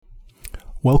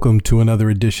Welcome to another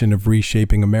edition of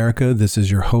Reshaping America. This is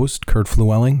your host, Kurt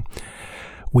Flewelling.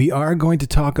 We are going to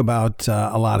talk about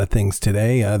a lot of things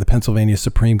today. The Pennsylvania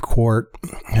Supreme Court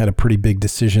had a pretty big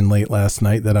decision late last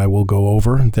night that I will go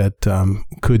over that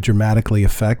could dramatically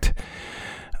affect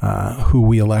who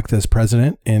we elect as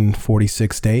president in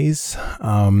 46 days.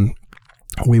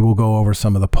 We will go over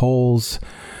some of the polls,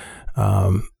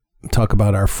 talk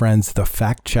about our friends, the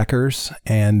fact checkers,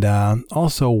 and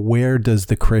also where does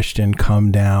the Christian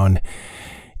come down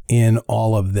in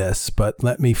all of this. But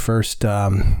let me first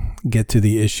get to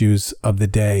the issues of the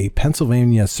day.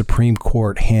 Pennsylvania Supreme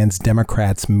Court hands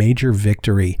Democrats major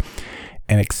victory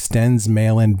and extends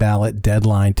mail-in ballot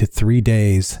deadline to 3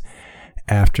 days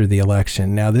after the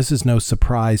election. Now, this is no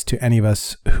surprise to any of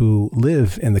us who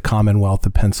live in the Commonwealth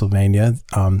of Pennsylvania.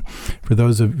 For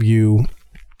those of you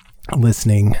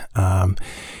listening,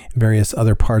 various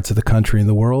other parts of the country and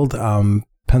the world,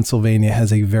 Pennsylvania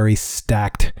has a very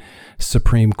stacked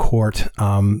Supreme Court,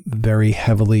 very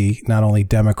heavily, not only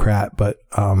Democrat, but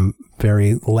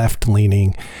very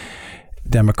left-leaning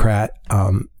Democrat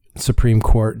Supreme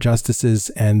Court justices,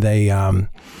 and they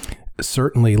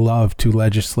certainly love to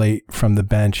legislate from the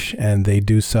bench, and they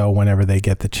do so whenever they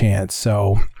get the chance.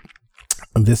 So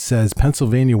this says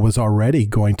Pennsylvania was already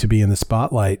going to be in the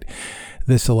spotlight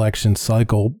this election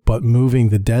cycle, but moving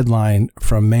the deadline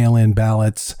from mail-in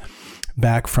ballots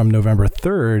back from November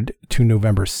 3rd to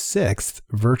November 6th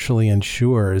virtually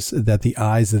ensures that the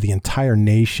eyes of the entire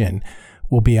nation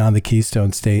will be on the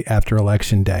Keystone State after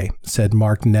Election Day, said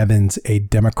Mark Nevins, a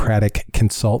Democratic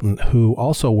consultant who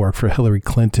also worked for Hillary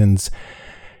Clinton's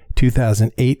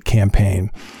 2008 campaign.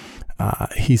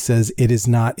 He says it is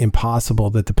not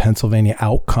impossible that the Pennsylvania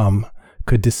outcome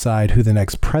could decide who the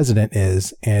next president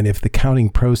is, and if the counting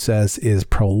process is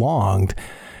prolonged,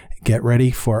 get ready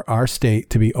for our state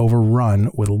to be overrun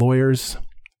with lawyers,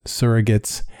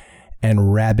 surrogates,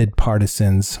 and rabid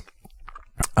partisans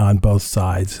on both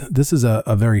sides. This is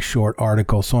a very short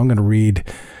article, so I'm going to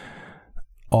read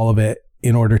all of it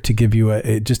in order to give you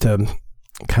just a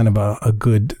kind of a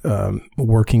good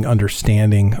working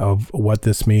understanding of what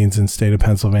this means in the state of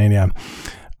Pennsylvania.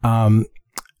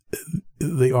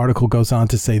 The article goes on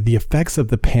to say the effects of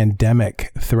the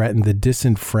pandemic threaten the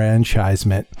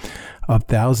disenfranchisement of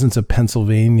thousands of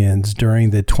Pennsylvanians during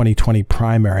the 2020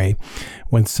 primary,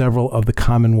 when several of the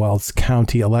Commonwealth's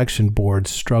county election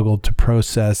boards struggled to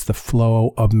process the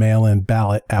flow of mail-in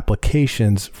ballot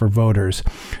applications for voters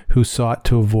who sought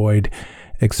to avoid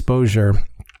exposure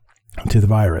to the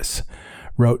virus,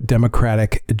 wrote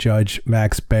Democratic Judge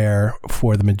Max Baer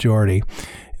for the majority.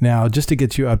 Now, just to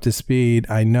get you up to speed,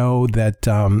 I know that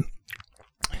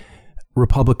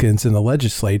Republicans in the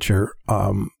legislature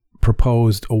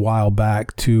proposed a while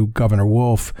back to Governor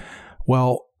Wolf,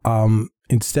 well,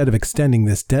 instead of extending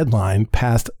this deadline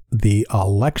past the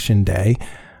election day,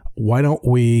 why don't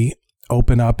we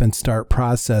open up and start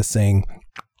processing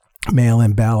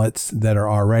mail-in ballots that are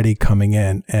already coming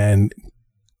in? And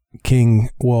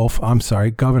Governor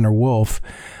Wolf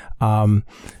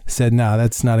said, no,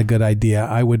 that's not a good idea.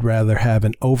 I would rather have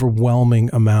an overwhelming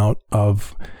amount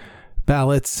of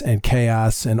ballots and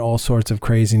chaos and all sorts of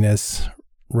craziness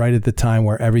right at the time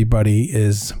where everybody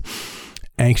is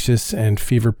anxious and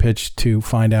fever-pitched to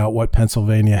find out what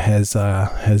Pennsylvania has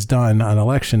done on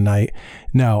election night.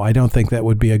 No, I don't think that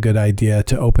would be a good idea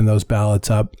to open those ballots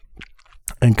up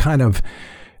and kind of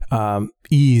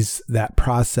ease that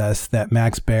process that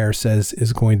Max Baer says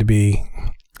is going to be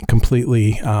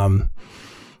completely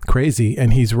crazy,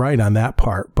 and he's right on that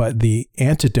part. But the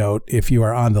antidote, if you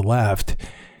are on the left,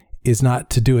 is not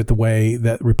to do it the way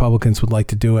that Republicans would like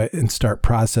to do it and start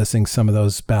processing some of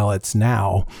those ballots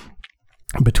now,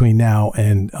 between now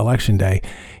and Election Day.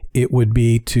 It would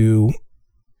be to,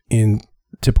 in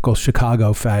typical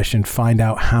Chicago fashion, find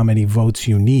out how many votes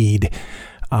you need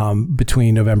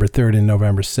between November 3rd and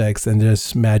November 6th and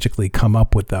just magically come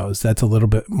up with those. That's a little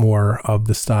bit more of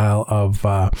the style of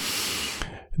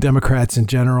Democrats in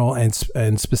general, and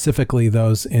specifically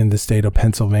those in the state of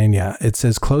Pennsylvania. It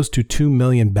says close to 2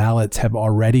 million ballots have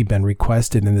already been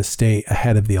requested in the state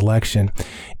ahead of the election.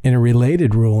 In a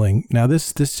related ruling, now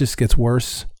this just gets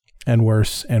worse and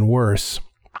worse and worse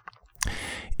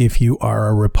if you are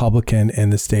a Republican in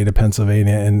the state of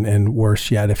Pennsylvania, and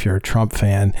worse yet if you're a Trump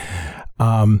fan.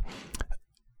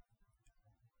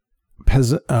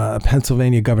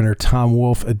 Pennsylvania Governor Tom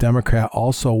Wolf, a Democrat,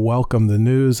 also welcomed the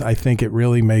news. I think it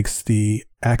really makes the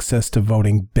access to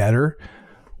voting better,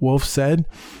 Wolf said.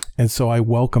 And so I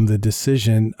welcome the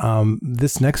decision.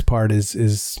 This next part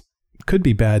could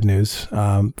be bad news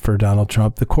for Donald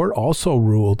Trump. The court also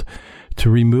ruled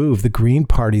to remove the Green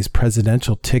Party's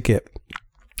presidential ticket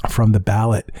from the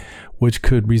ballot, which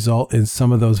could result in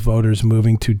some of those voters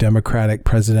moving to Democratic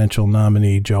presidential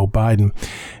nominee Joe Biden.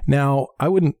 Now, I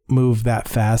wouldn't move that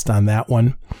fast on that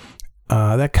one.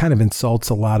 That kind of insults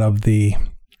a lot of the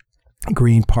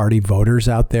Green Party voters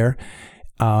out there.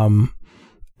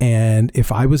 And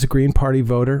if I was a Green Party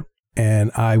voter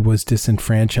and I was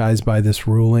disenfranchised by this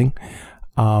ruling,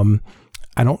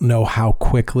 I don't know how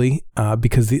quickly,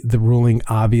 because the ruling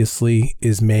obviously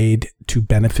is made to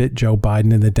benefit Joe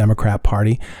Biden and the Democrat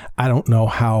Party. I don't know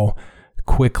how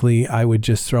quickly I would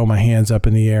just throw my hands up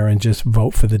in the air and just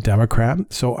vote for the Democrat.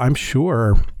 So I'm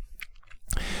sure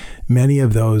many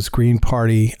of those Green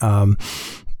Party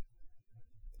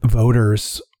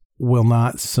voters will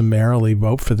not summarily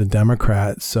vote for the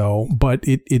Democrat. So, but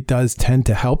it does tend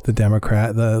to help the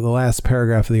Democrat. The last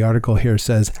paragraph of the article here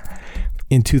says,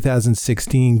 in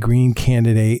 2016, Green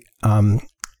candidate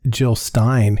Jill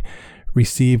Stein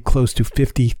received close to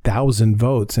 50,000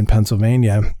 votes in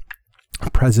Pennsylvania.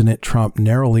 President Trump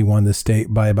narrowly won the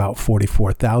state by about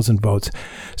 44,000 votes.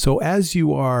 So as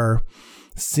you are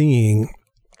seeing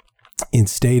in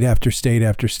state after state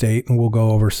after state, and we'll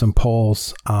go over some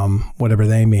polls, whatever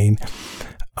they mean,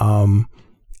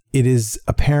 it is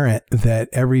apparent that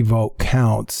every vote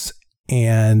counts,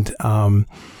 and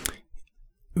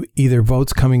either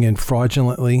votes coming in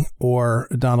fraudulently or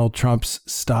Donald Trump's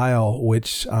style,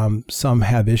 which some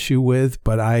have issue with,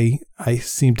 but I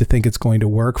seem to think it's going to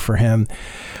work for him,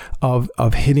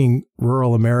 of hitting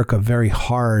rural America very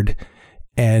hard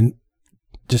and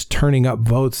just turning up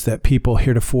votes that people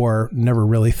heretofore never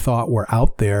really thought were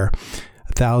out there.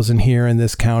 1,000 here in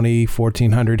this county,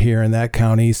 1,400 here in that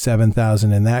county,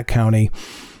 7,000 in that county,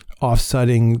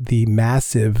 offsetting the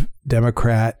massive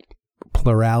Democrat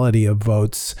plurality of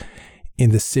votes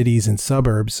in the cities and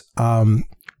suburbs.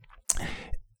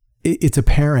 It's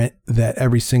apparent that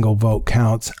every single vote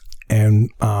counts, and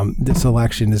this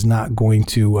election is not going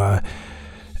to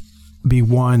be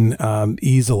won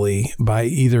easily by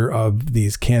either of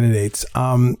these candidates.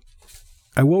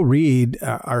 I will read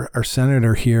our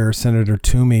senator here, Senator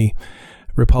Toomey,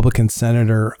 Republican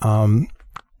senator,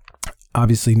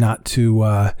 obviously not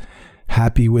too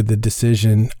happy with the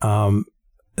decision.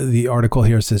 The article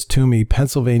here says, Toomey,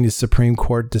 Pennsylvania's Supreme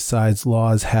Court decides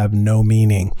laws have no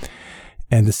meaning.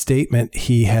 And the statement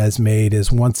he has made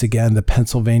is, once again, the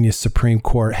Pennsylvania Supreme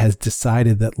Court has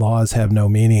decided that laws have no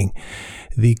meaning.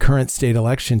 The current state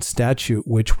election statute,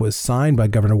 which was signed by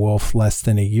Governor Wolf less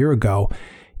than a year ago,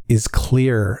 is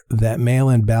clear that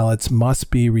mail-in ballots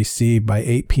must be received by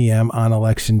 8 p.m. on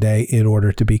Election Day in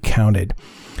order to be counted.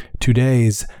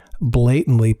 Today's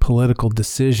blatantly political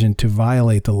decision to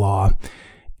violate the law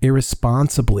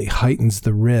irresponsibly heightens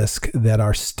the risk that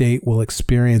our state will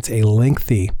experience a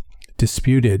lengthy,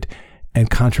 disputed,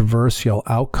 and controversial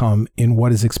outcome in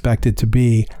what is expected to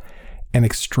be an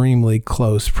extremely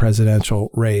close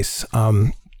presidential race.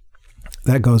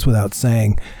 That goes without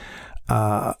saying.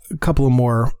 A couple of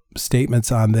more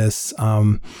statements on this.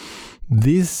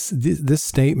 This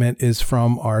statement is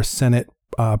from our Senate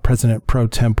President pro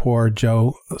tempore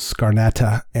Joe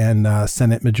Scarnata and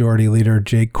Senate Majority Leader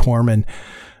Jake Corman.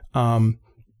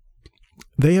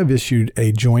 They have issued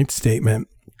a joint statement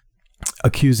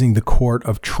accusing the court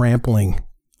of trampling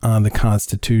on the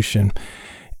Constitution.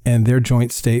 And their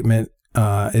joint statement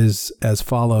is as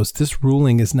follows. This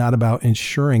ruling is not about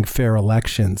ensuring fair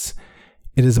elections.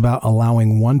 It is about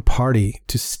allowing one party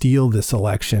to steal this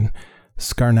election.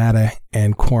 Scarnata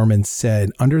and Corman said,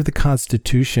 under the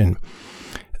Constitution,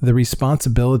 the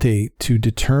responsibility to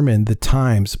determine the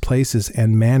times, places,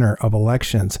 and manner of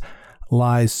elections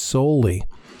lies solely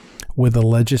with the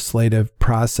legislative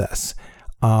process.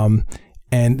 And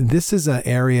this is an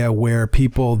area where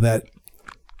people that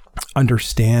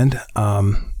understand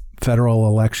federal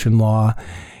election law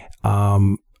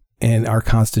and our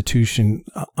Constitution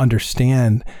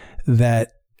understand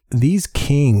that these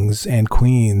kings and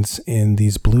queens in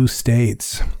these blue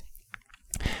states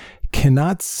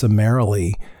cannot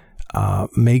summarily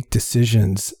make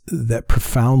decisions that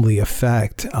profoundly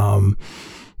affect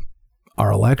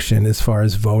our election as far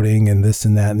as voting and this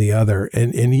and that and the other.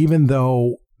 And even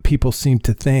though people seem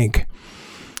to think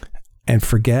and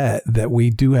forget that we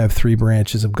do have three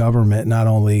branches of government, not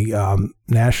only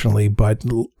nationally, but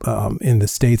in the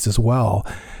states as well,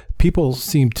 people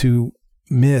seem to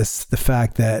miss the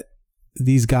fact that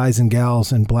these guys and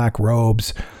gals in black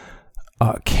robes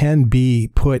can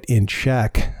be put in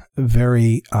check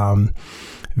very,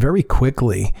 very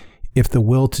quickly if the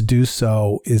will to do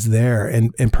so is there.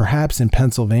 And perhaps in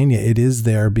Pennsylvania, it is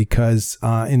there because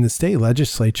in the state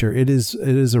legislature, it is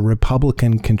a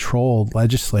Republican controlled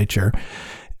legislature.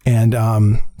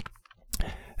 And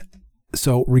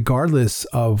So regardless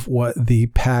of what the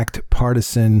packed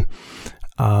partisan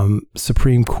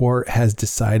Supreme Court has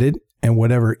decided and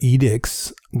whatever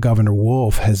edicts Governor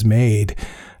Wolf has made,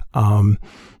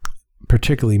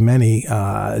 particularly many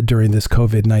during this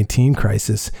COVID-19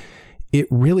 crisis, it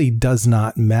really does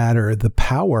not matter. The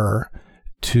power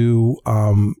to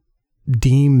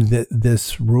deem that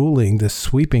this ruling, this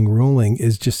sweeping ruling,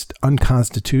 is just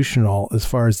unconstitutional as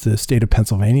far as the state of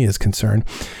Pennsylvania is concerned.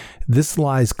 This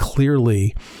lies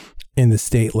clearly in the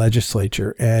state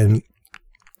legislature. And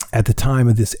at the time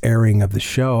of this airing of the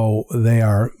show, they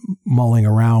are mulling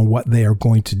around what they are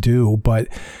going to do. But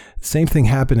the same thing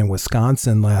happened in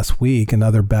Wisconsin last week,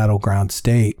 another battleground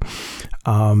state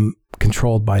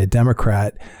controlled by a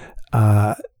Democrat.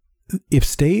 If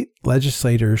state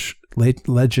legislatures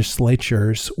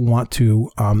want to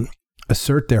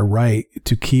assert their right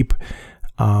to keep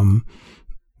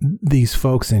these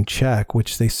folks in check,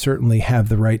 which they certainly have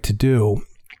the right to do,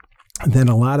 then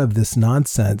a lot of this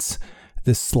nonsense,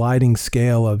 this sliding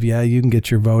scale of, you can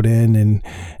get your vote in,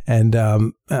 and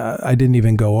I didn't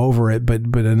even go over it, but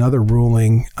another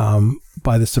ruling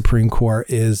by the Supreme Court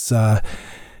is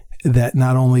that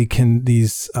not only can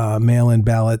these mail-in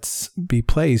ballots be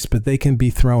placed, but they can be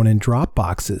thrown in drop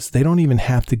boxes. They don't even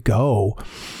have to go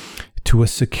to a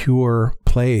secure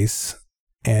place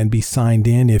and be signed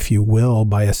in, if you will,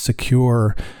 by a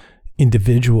secure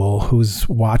individual who's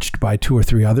watched by 2 or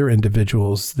 3 other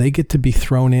individuals. They get to be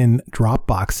thrown in drop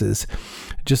boxes,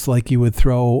 just like you would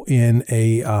throw in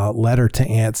a letter to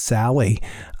Aunt Sally,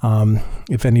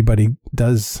 if anybody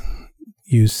does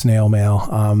use snail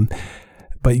mail.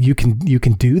 But you can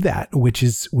do that, which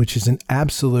is an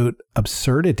absolute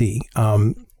absurdity.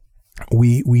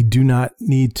 We do not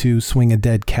need to swing a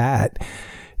dead cat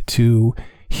to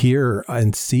hear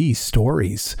and see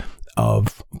stories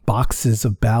of boxes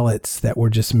of ballots that were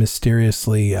just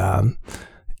mysteriously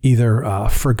either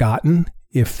forgotten,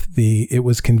 if it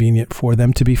was convenient for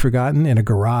them to be forgotten, in a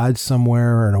garage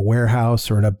somewhere, or in a warehouse,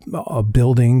 or in a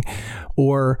building,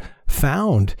 or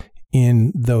found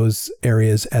in those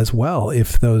areas as well,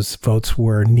 if those votes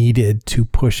were needed to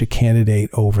push a candidate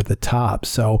over the top.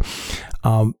 So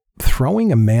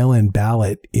throwing a mail-in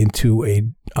ballot into a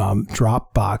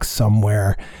drop box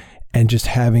somewhere and just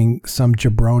having some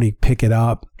jabroni pick it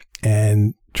up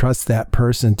and trust that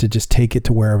person to just take it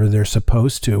to wherever they're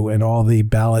supposed to, and all the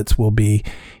ballots will be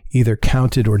either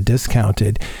counted or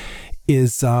discounted,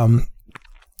 is a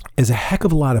heck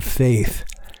of a lot of faith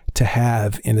to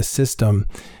have in a system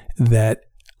that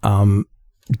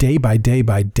day by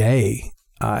day,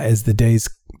 as the days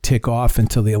tick off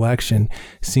until the election,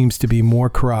 seems to be more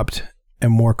corrupt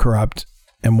and more corrupt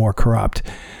and more corrupt.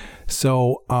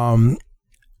 So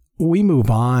we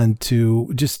move on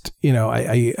to just,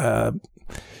 I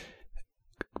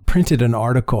printed an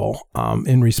article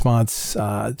in response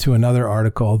to another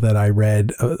article that I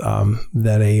read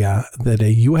that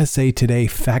a USA Today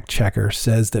fact checker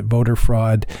says that voter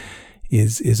fraud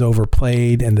is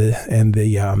overplayed, and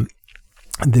the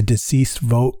deceased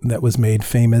vote that was made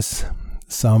famous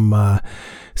some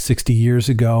 60 years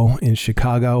ago in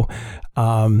Chicago,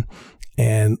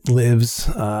 and lives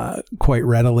quite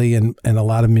readily in a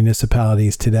lot of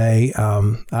municipalities today.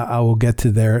 I will get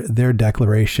to their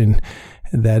declaration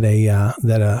that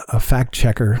a fact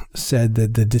checker said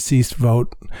that the deceased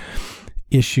vote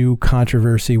issue,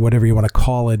 controversy, whatever you want to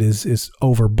call it, is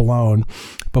overblown.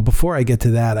 But before I get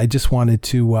to that, I just wanted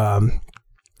to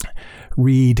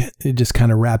read, just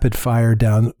kind of rapid fire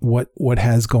down what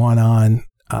has gone on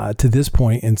to this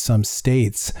point in some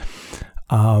states.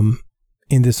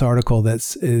 In this article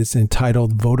that is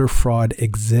entitled "Voter Fraud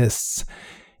Exists."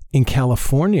 In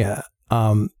California,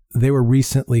 they were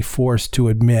recently forced to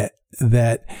admit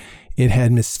that it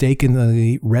had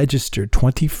mistakenly registered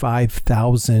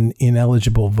 25,000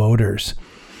 ineligible voters.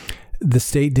 The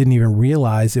state didn't even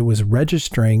realize it was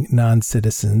registering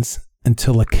non-citizens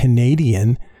until a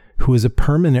Canadian who is a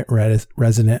permanent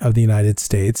resident of the United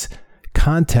States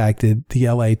contacted the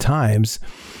LA Times,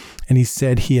 and he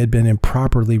said he had been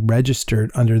improperly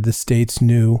registered under the state's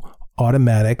new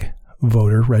automatic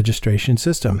voter registration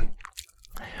system.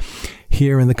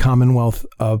 Here in the Commonwealth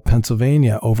of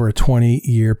Pennsylvania, over a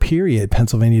 20-year period,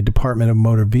 Pennsylvania Department of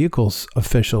Motor Vehicles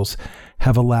officials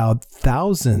have allowed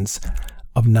thousands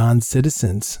of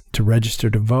non-citizens to register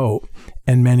to vote,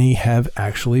 and many have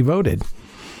actually voted.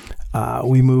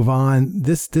 We move on.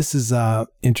 This is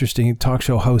interesting. Talk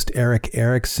show host Eric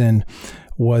Erickson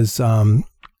was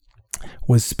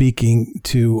speaking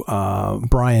to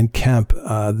Brian Kemp,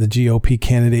 the GOP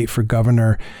candidate for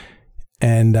governor,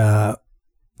 and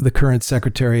the current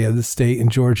Secretary of the State in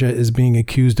Georgia is being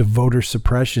accused of voter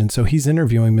suppression. So he's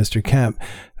interviewing Mr. Kemp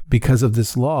because of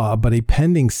this law, but a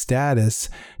pending status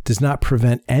does not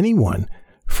prevent anyone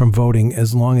from voting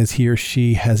as long as he or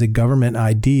she has a government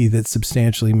ID that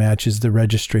substantially matches the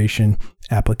registration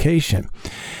application.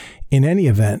 In any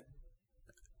event,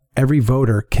 every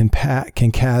voter can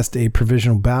cast a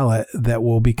provisional ballot that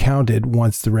will be counted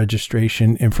once the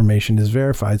registration information is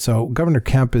verified. So Governor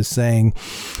Kemp is saying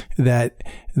that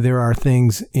there are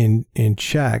things in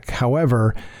check.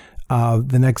 However,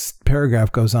 the next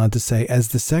paragraph goes on to say, as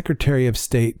the Secretary of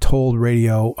State told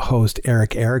radio host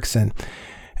Eric Erickson,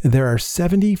 there are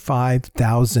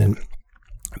 75,000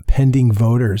 pending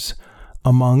voters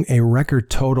among a record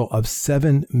total of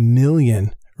 7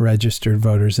 million registered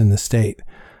voters in the state.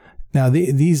 Now,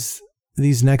 these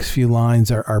next few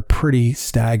lines are pretty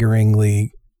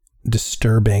staggeringly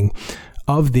disturbing.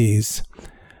 Of these,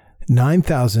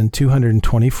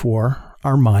 9,224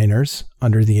 are minors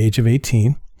under the age of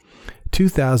 18.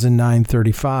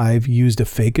 2,935 used a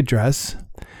fake address.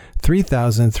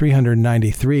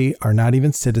 3,393 are not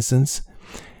even citizens.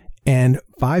 And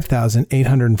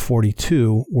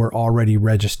 5,842 were already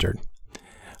registered.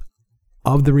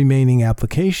 Of the remaining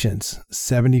applications,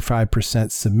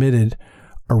 75% submitted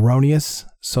erroneous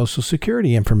Social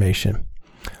Security information.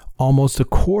 Almost a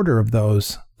quarter of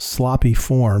those sloppy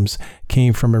forms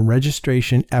came from a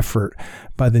registration effort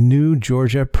by the New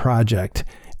Georgia Project,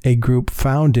 a group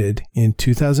founded in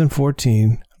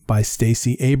 2014 by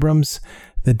Stacey Abrams,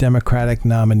 the Democratic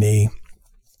nominee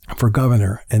for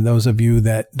governor. And those of you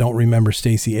that don't remember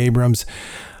Stacey Abrams,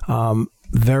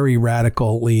 very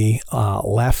radically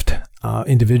left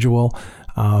individual,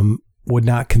 would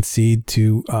not concede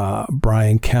to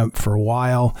Brian Kemp for a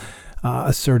while,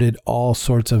 asserted all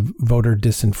sorts of voter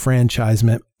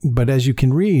disenfranchisement. But as you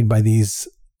can read by these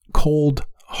cold,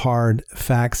 hard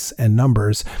facts and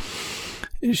numbers,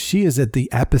 she is at the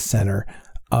epicenter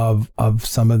of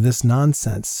some of this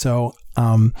nonsense. So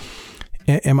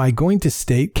am I going to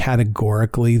state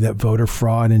categorically that voter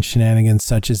fraud and shenanigans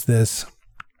such as this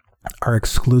are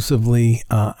exclusively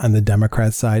on the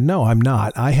Democrat side? No, I'm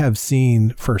not. I have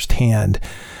seen firsthand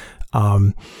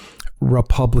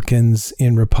Republicans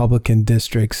in Republican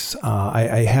districts.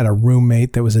 I had a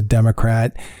roommate that was a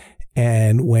Democrat,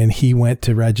 and when he went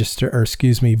to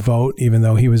vote, even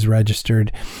though he was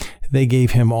registered, they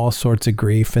gave him all sorts of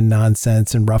grief and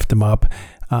nonsense and roughed him up,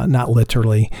 not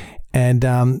literally.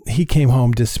 And he came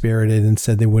home dispirited and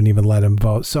said they wouldn't even let him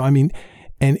vote. So, I mean,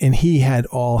 and he had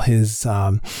all his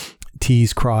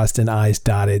T's crossed and I's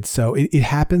dotted. So it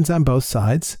happens on both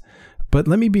sides. But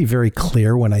let me be very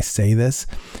clear when I say this.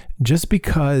 Just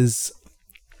because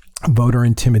voter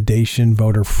intimidation,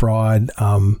 voter fraud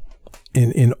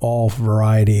in all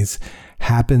varieties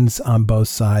happens on both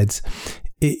sides,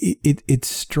 it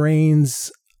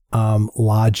strains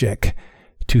logic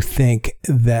to think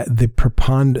that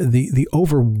the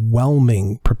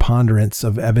overwhelming preponderance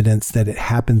of evidence that it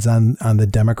happens on the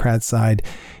Democrat side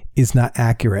is not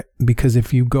accurate. Because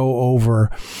if you go over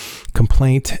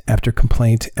complaint after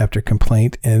complaint after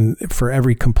complaint, and for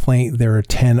every complaint there are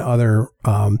 10 other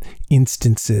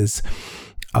instances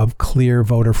of clear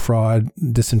voter fraud,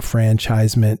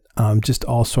 disenfranchisement, just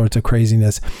all sorts of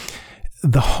craziness,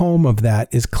 the home of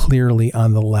that is clearly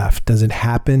on the left. Does it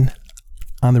happen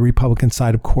on the Republican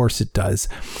side? Of course it does,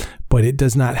 but it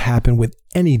does not happen with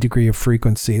any degree of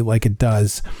frequency like it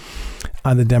does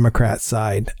on the Democrat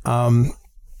side.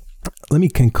 Let me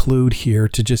conclude here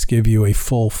to just give you a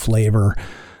full flavor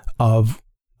of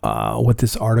what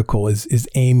this article is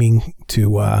aiming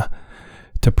to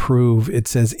prove. It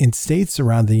says, in states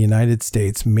around the United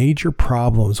States, major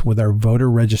problems with our voter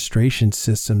registration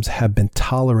systems have been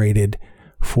tolerated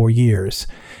for years.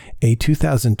 A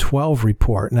 2012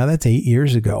 report, now that's 8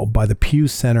 years ago, by the Pew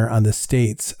Center on the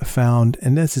States found,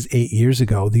 and this is 8 years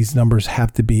ago, these numbers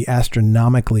have to be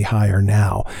astronomically higher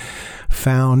now,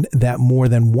 found that more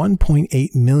than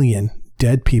 1.8 million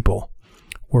dead people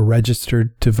were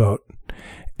registered to vote,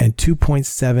 and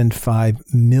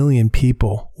 2.75 million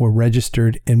people were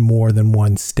registered in more than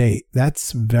one state.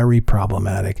 That's very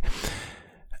problematic.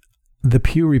 The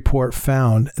Pew report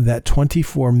found that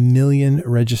 24 million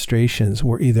registrations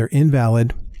were either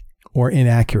invalid or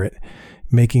inaccurate,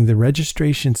 making the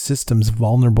registration systems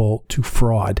vulnerable to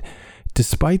fraud.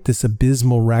 Despite this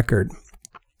abysmal record,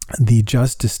 the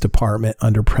Justice Department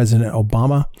under President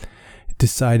Obama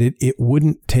decided it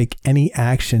wouldn't take any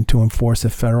action to enforce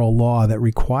a federal law that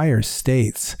requires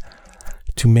states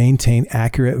to maintain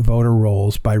accurate voter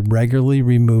rolls by regularly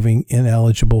removing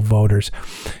ineligible voters.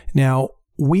 Now,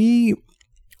 we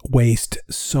waste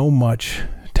so much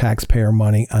taxpayer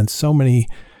money on so many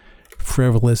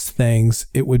frivolous things,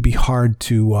 it would be hard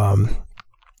to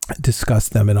discuss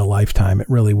them in a lifetime. It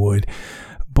really would.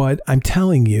 But I'm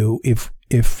telling you, if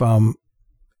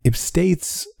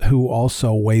states who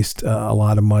also waste a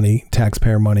lot of money,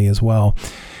 taxpayer money as well,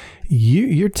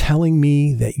 you're telling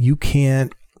me that you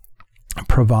can't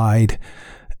provide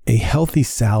a healthy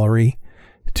salary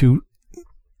to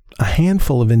a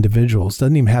handful of individuals,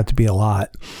 doesn't even have to be a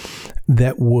lot,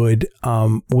 that would,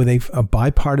 with a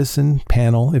bipartisan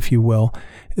panel, if you will,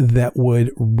 that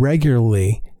would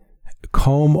regularly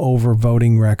comb over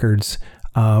voting records,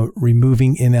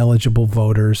 removing ineligible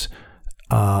voters,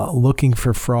 looking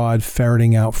for fraud,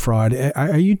 ferreting out fraud.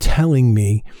 Are you telling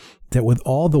me that with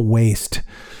all the waste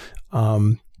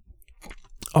of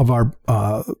our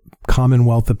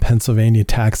Commonwealth of Pennsylvania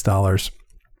tax dollars,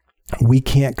 we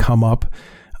can't come up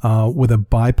with a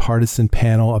bipartisan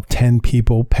panel of 10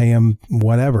 people, pay them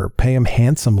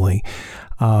handsomely,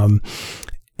 to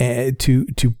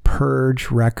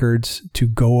purge records, to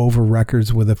go over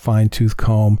records with a fine-tooth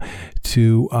comb,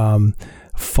 to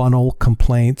funnel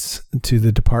complaints to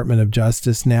the Department of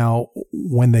Justice? Now,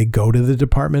 when they go to the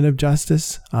Department of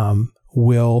Justice,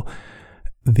 will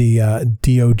the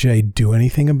DOJ do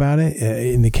anything about it?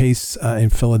 In the case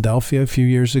in Philadelphia a few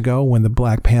years ago, when the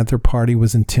Black Panther Party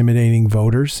was intimidating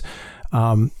voters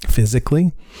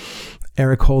physically,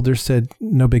 Eric Holder said,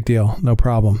 no big deal, no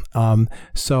problem.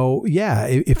 So yeah,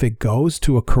 if it goes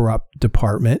to a corrupt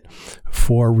department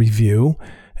for review,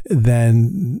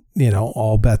 then,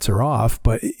 all bets are off.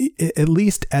 But at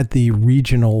least at the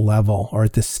regional level or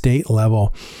at the state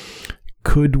level,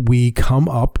 could we come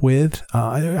up with,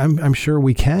 I'm sure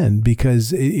we can,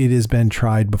 because it has been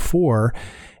tried before,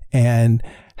 and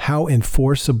how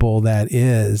enforceable that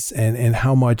is, and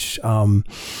how much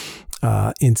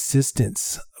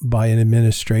insistence by an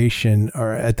administration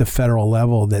or at the federal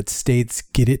level that states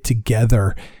get it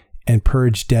together and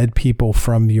purge dead people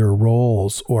from your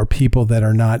rolls, or people that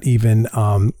are not even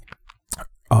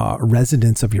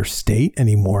residents of your state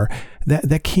anymore.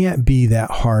 That can't be that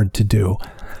hard to do.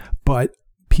 But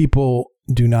people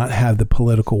do not have the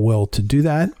political will to do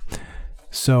that,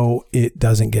 so it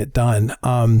doesn't get done.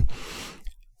 The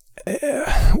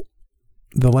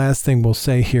last thing we'll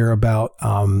say here about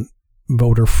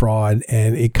voter fraud,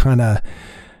 and it kind of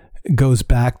goes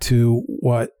back to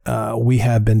what we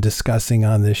have been discussing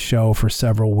on this show for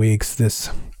several weeks, this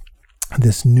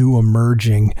new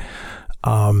emerging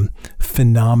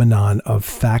phenomenon of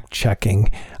fact-checking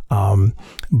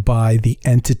by the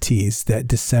entities that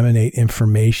disseminate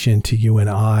information to you and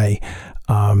I.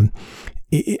 I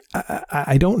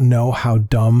don't know how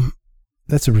dumb,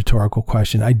 that's a rhetorical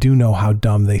question. I do know how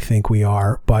dumb they think we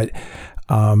are, but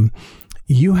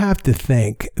you have to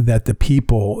think that the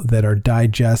people that are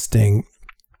digesting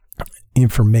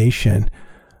information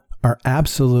are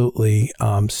absolutely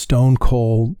stone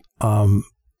cold,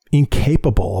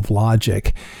 incapable of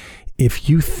logic. If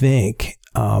you think,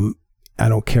 I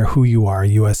don't care who you are,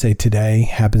 USA Today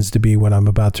happens to be what I'm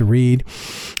about to read,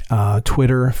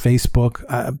 Twitter,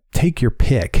 Facebook, take your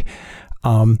pick.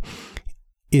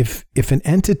 If an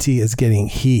entity is getting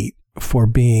heat for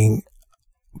being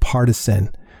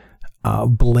partisan,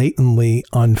 blatantly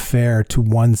unfair to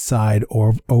one side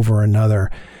or over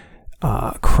another,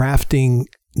 crafting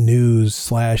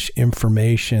news /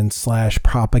 information /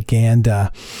 propaganda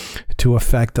to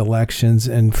affect elections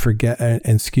and to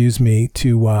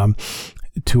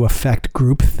affect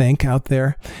groupthink out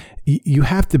there, you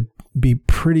have to be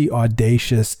pretty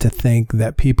audacious to think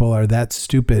that people are that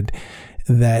stupid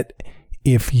that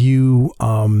if you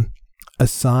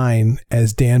assign,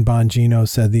 as Dan Bongino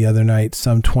said the other night,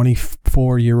 some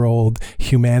 24-year-old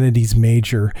humanities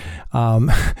major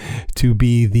to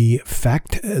be the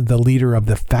leader of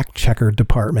the fact checker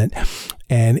department,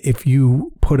 and if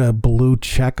you put a blue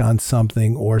check on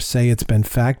something or say it's been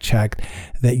fact checked,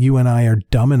 that you and I are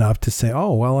dumb enough to say,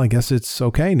 oh, well, I guess it's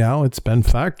okay now, it's been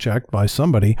fact checked by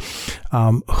somebody.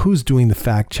 Who's doing the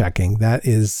fact checking? That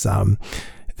is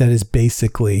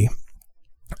basically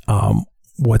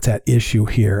what's at issue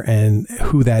here, and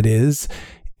who that is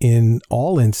in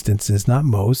all instances, not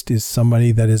most, is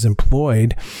somebody that is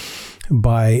employed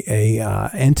by a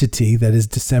entity that is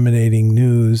disseminating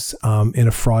news in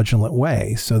a fraudulent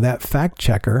way. So that fact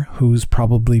checker, who's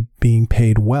probably being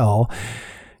paid well,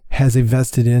 has a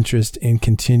vested interest in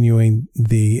continuing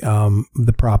the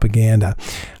propaganda.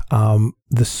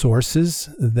 The sources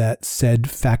that said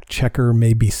fact checker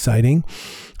may be citing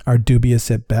are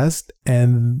dubious at best,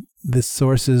 and the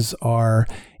sources are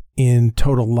in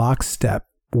total lockstep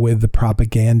with the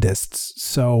propagandists.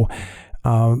 So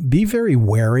be very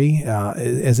wary,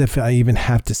 as if I even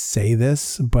have to say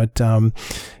this, but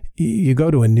you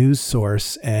go to a news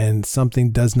source and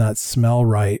something does not smell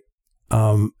right,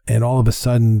 and all of a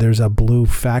sudden there's a blue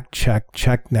fact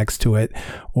check next to it,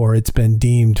 or it's been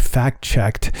deemed fact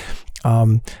checked.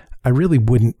 I really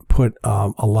wouldn't put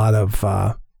a lot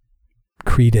of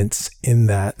credence in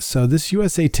that. So this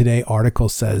USA Today article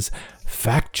says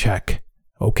fact check.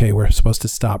 Okay, we're supposed to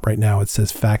stop right now. It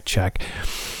says fact check.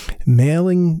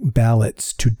 Mailing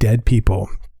ballots to dead people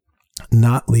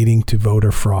not leading to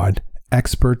voter fraud,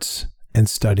 experts and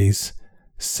studies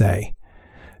say.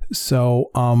 So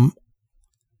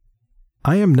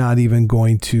I am not even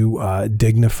going to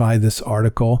dignify this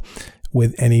article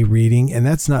with any reading, and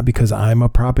that's not because I'm a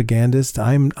propagandist.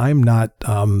 I'm not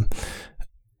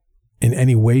in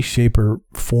any way, shape, or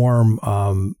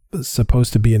form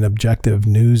supposed to be an objective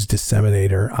news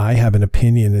disseminator. I have an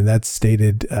opinion, and that's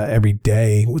stated every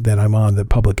day that I'm on the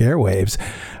public airwaves.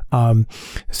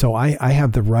 So I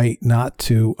have the right not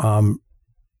to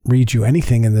read you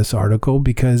anything in this article,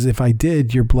 because if I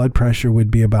did, your blood pressure would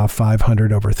be about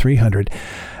 500 over 300.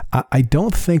 I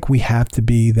don't think we have to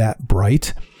be that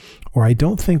bright, or I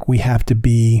don't think we have to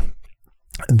be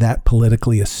that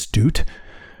politically astute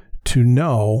to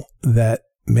know that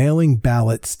mailing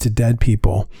ballots to dead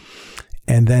people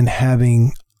and then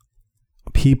having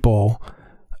people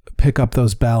pick up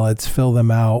those ballots, fill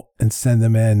them out, and send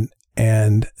them in,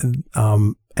 and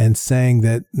saying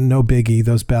that no biggie,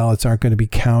 those ballots aren't going to be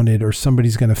counted, or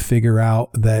somebody's going to figure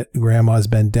out that grandma's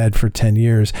been dead for 10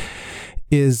 years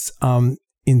is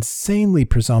insanely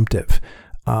presumptive.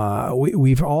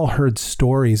 We've all heard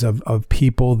stories of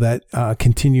people that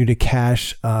continue to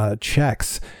cash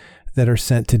checks that are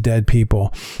sent to dead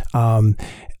people. It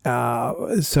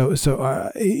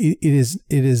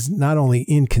is not only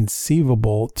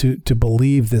inconceivable to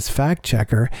believe this fact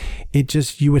checker,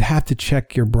 you would have to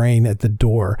check your brain at the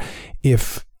door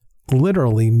if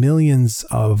literally millions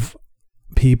of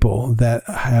people that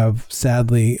have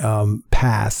sadly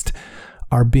passed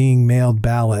are being mailed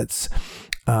ballots.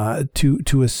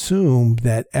 To assume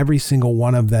that every single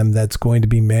one of them that's going to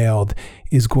be mailed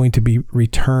is going to be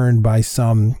returned by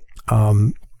some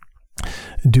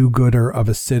do-gooder of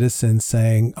a citizen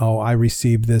saying, "Oh, I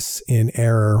received this in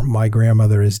error. My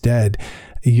grandmother is dead."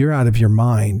 You're out of your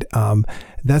mind.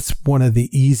 That's one of the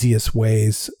easiest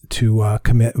ways to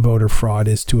commit voter fraud,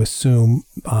 is to assume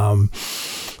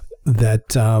that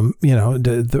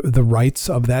the rights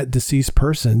of that deceased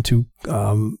person to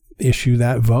issue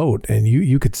that vote, and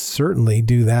you could certainly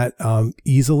do that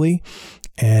easily.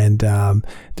 And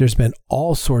there's been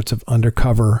all sorts of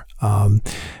undercover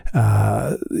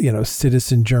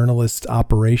citizen journalist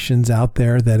operations out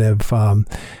there that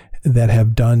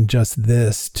have done just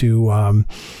this to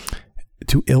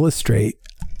illustrate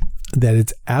that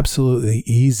it's absolutely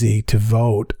easy to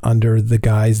vote under the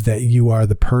guise that you are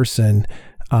the person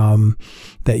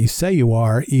that you say you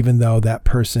are, even though that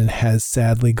person has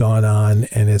sadly gone on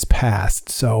and has passed.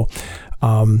 So,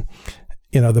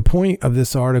 the point of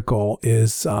this article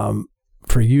is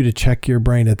for you to check your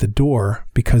brain at the door,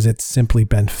 because it's simply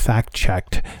been fact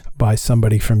checked by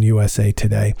somebody from USA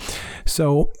Today.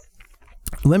 So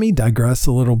let me digress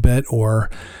a little bit, or,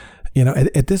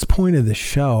 at this point of the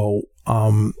show,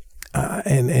 and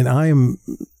I am,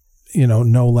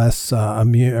 no less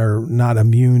immune, or not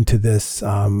immune to this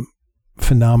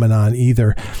phenomenon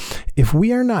either. If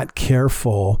we are not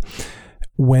careful,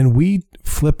 when we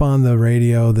flip on the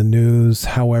radio, the news,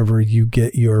 however you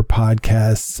get your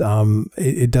podcasts,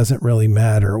 it doesn't really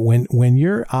matter. When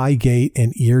your eye gate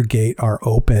and ear gate are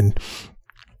open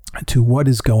to what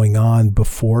is going on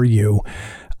before you,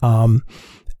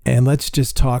 and let's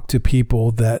just talk to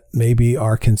people that maybe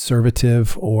are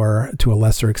conservative or to a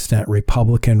lesser extent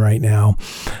Republican right now.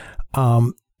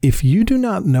 If you do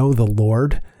not know the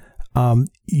Lord,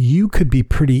 you could be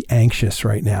pretty anxious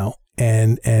right now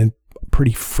and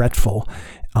pretty fretful.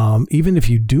 Even if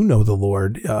you do know the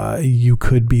Lord, you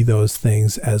could be those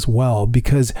things as well.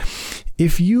 Because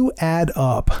if you add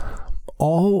up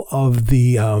all of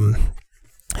the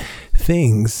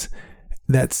things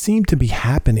that seem to be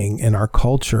happening in our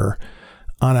culture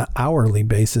on an hourly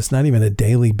basis, not even a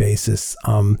daily basis,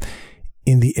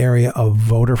 in the area of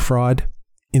voter fraud,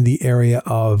 in the area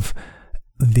of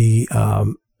the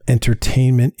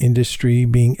entertainment industry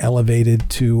being elevated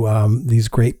to these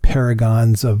great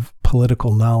paragons of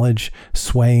political knowledge,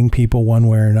 swaying people one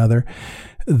way or another,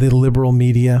 the liberal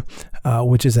media,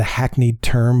 which is a hackneyed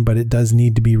term, but it does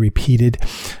need to be repeated,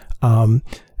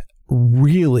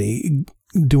 really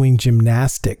doing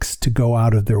gymnastics to go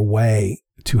out of their way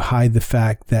to hide the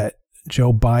fact that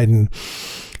Joe Biden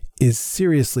is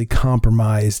seriously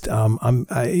compromised.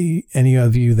 Any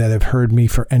of you that have heard me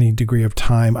for any degree of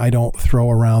time, I don't throw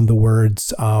around the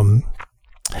words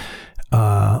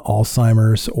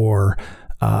Alzheimer's or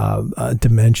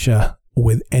dementia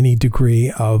with any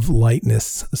degree of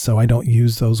lightness, so I don't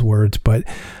use those words. But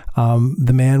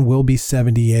the man will be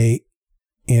 78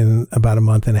 in about a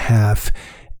month and a half,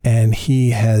 and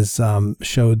he has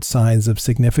showed signs of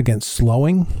significant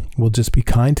slowing. We'll just be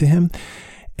kind to him.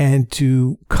 And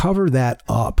to cover that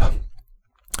up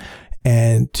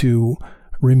and to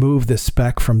remove the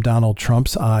speck from Donald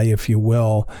Trump's eye, if you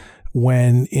will,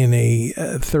 when in a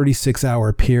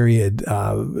 36-hour period,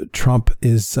 Trump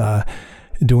is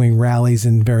doing rallies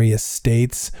in various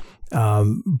states,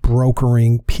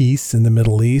 brokering peace in the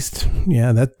Middle East.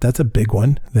 Yeah, that's a big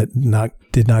one that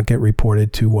did not get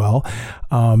reported too well.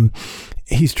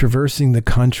 He's traversing the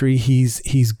country.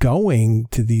 He's going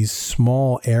to these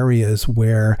small areas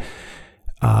where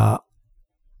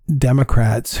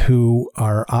Democrats who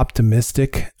are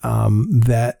optimistic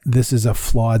that this is a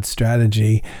flawed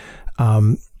strategy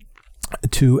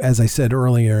to, as I said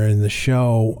earlier in the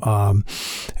show,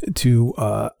 to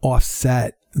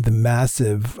offset the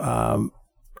massive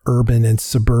urban and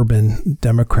suburban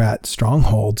Democrat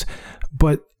strongholds.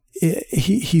 But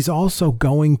he's also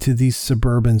going to these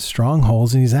suburban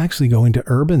strongholds, and he's actually going to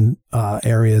urban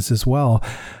areas as well.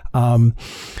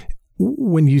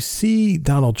 When you see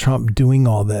Donald Trump doing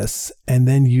all this, and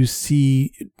then you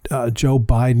see Joe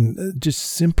Biden just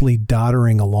simply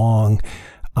doddering along,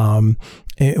 I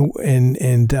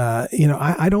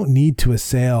don't need to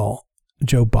assail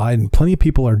Joe Biden. Plenty of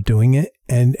people are doing it,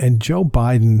 and Joe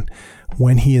Biden,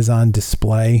 when he is on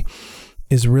display,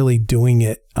 is really doing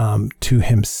it to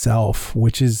himself,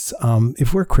 which is,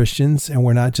 if we're Christians and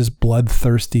we're not just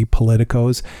bloodthirsty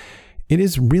politicos, it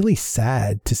is really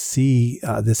sad to see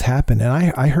this happen.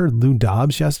 And I heard Lou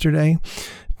Dobbs yesterday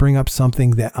bring up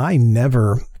something that I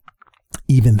never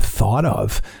even thought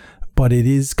of, but it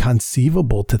is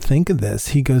conceivable to think of this.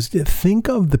 He goes, think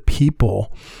of the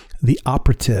people, the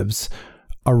operatives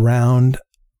around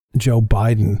Joe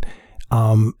Biden.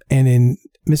 And in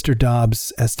Mr.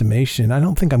 Dobbs' estimation, I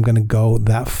don't think I'm going to go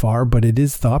that far, but it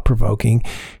is thought-provoking.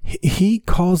 He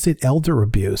calls it elder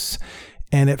abuse.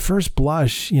 And at first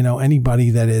blush, anybody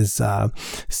that has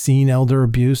seen elder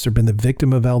abuse or been the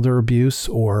victim of elder abuse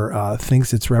or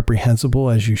thinks it's reprehensible,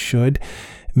 as you should,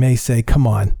 may say, come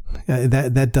on,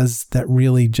 that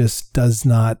really just does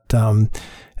not,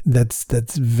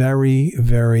 that's very,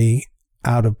 very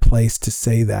out of place to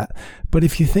say that. But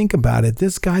if you think about it,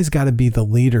 this guy's got to be the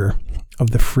leader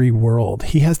of the free world.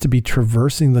 He has to be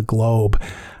traversing the globe,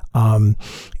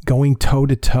 going toe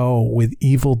to toe with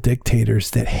evil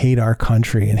dictators that hate our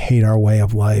country and hate our way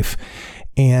of life.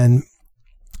 And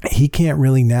he can't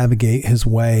really navigate his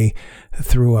way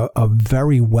through a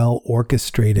very well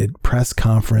orchestrated press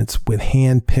conference with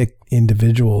hand-picked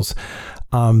individuals.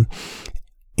 And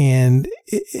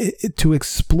to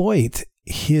exploit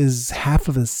his half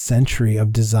of a century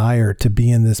of desire to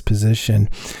be in this position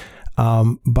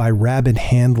by rabid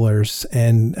handlers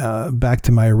and, back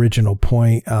to my original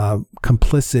point,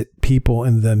 complicit people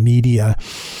in the media,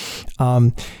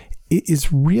 it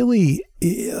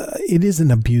is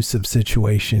an abusive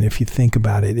situation. If you think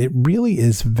about it, it really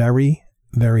is very,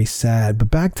 very sad.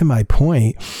 But back to my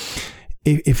point,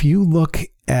 if you look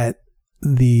at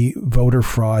the voter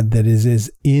fraud that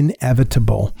is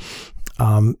inevitable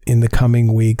in the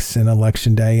coming weeks and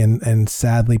election day, and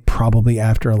sadly probably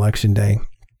after election day,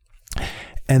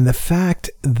 and the fact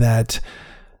that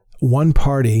one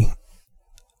party,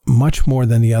 much more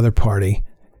than the other party,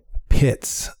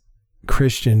 pits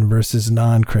Christian versus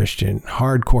non-Christian,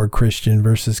 hardcore Christian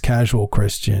versus casual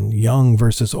Christian, young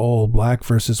versus old, black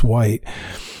versus white,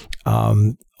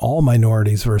 all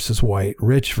minorities versus white,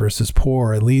 rich versus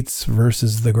poor, elites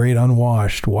versus the great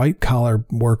unwashed, white collar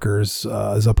workers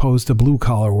as opposed to blue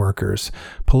collar workers,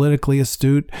 politically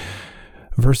astute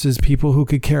versus people who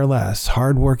could care less,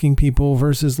 hardworking people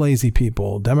versus lazy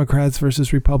people, Democrats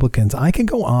versus Republicans. I can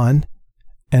go on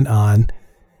and on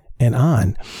and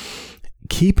on.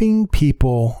 Keeping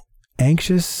people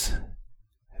anxious,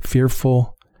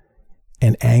 fearful,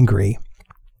 and angry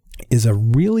is a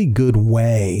really good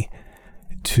way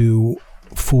to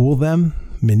fool them,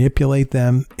 manipulate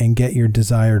them, and get your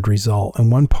desired result.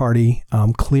 And one party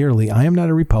clearly, I am not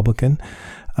a Republican,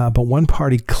 but one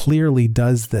party clearly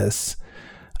does this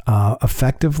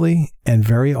effectively and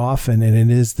very often, and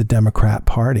it is the Democrat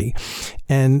Party.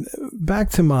 And back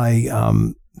to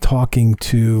my talking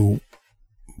to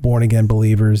born-again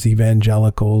believers,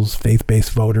 evangelicals,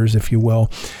 faith-based voters, if you will.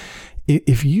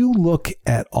 If you look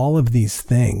at all of these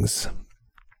things,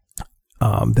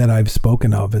 that I've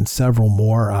spoken of, and several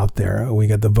more out there. We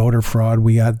got the voter fraud.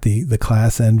 We got the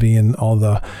class envy and all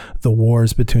the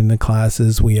wars between the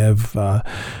classes. We have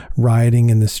rioting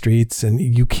in the streets, and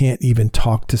you can't even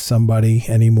talk to somebody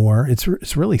anymore.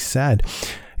 It's really sad.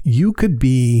 You could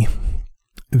be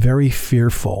very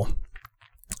fearful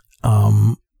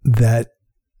that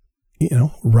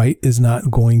right is not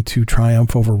going to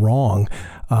triumph over wrong,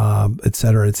 et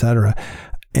cetera, et cetera.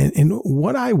 And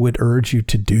what I would urge you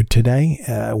to do today,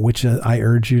 which I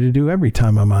urge you to do every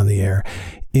time I'm on the air,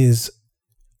 is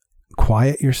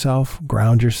quiet yourself,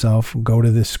 ground yourself, go to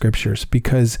the scriptures,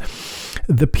 because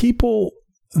the people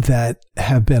that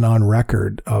have been on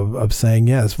record of saying,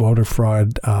 yes, voter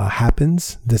fraud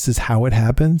happens. This is how it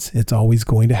happens. It's always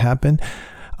going to happen.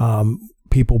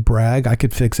 People brag, I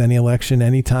could fix any election,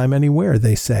 anytime, anywhere,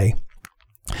 they say.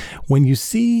 When you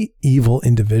see evil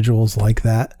individuals like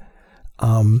that,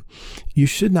 you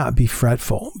should not be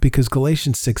fretful, because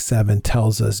Galatians 6:7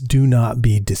 tells us, do not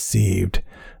be deceived.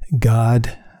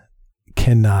 God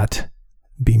cannot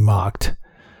be mocked.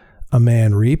 A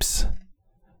man reaps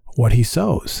what he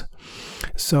sows.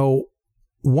 So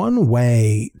one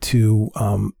way to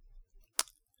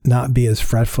not be as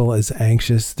fretful, as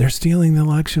anxious, they're stealing the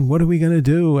election, what are we going to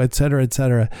do, et cetera, et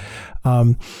cetera.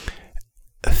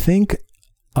 Think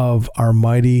of our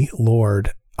mighty Lord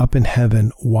up in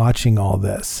heaven watching all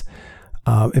this.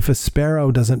 If a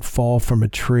sparrow doesn't fall from a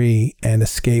tree and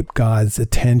escape God's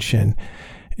attention,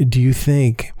 do you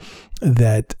think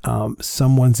that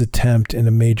someone's attempt in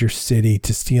a major city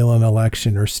to steal an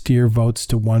election or steer votes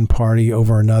to one party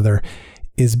over another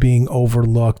is being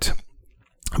overlooked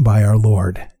by our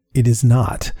Lord? It is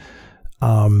not.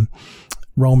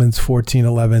 Romans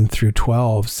 14:11 through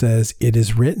 12 says, it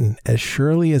is written, as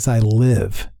surely as I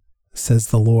live, says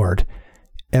the Lord,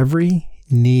 every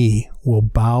knee will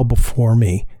bow before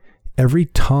me. Every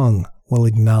tongue will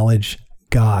acknowledge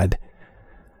God.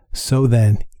 So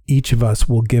then, each of us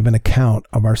will give an account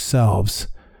of ourselves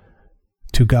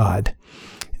to God.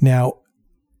 Now,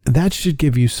 that should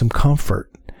give you some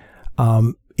comfort.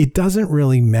 It doesn't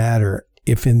really matter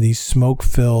if in these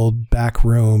smoke-filled back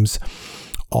rooms,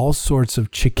 all sorts of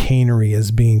chicanery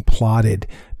is being plotted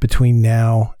between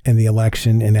now and the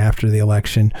election and after the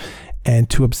election. And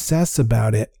to obsess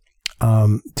about it,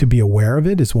 to be aware of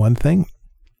it is one thing.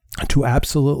 To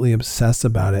absolutely obsess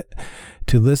about it,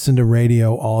 to listen to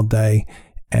radio all day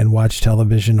and watch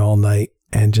television all night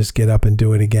and just get up and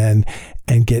do it again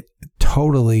and get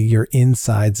totally your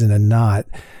insides in a knot,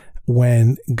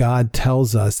 when God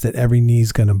tells us that every knee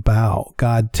is going to bow.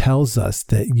 God tells us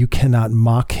that you cannot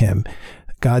mock him.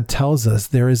 God tells us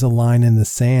there is a line in the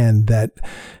sand that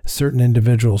certain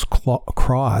individuals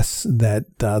cross, that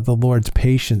the Lord's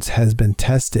patience has been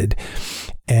tested,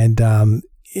 and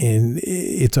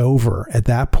it's over at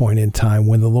that point in time.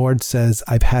 When the Lord says,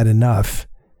 I've had enough,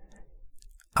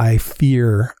 I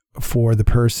fear for the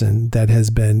person that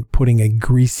has been putting a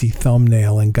greasy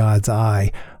thumbnail in God's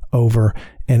eye over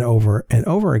and over and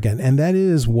over again. And that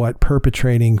is what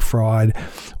perpetrating fraud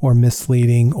or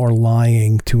misleading or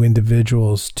lying to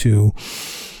individuals to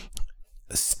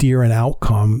steer an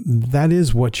outcome, that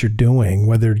is what you're doing,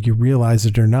 whether you realize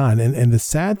it or not. And the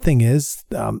sad thing is,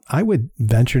 I would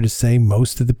venture to say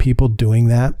most of the people doing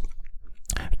that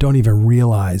don't even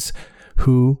realize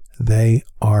who they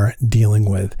are dealing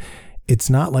with. It's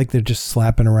not like they're just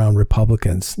slapping around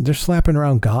Republicans. They're slapping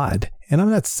around God. And I'm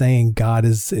not saying God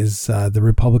is the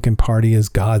Republican Party is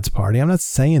God's party. I'm not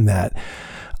saying that.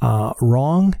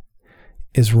 Wrong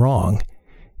is wrong.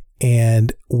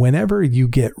 And whenever you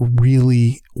get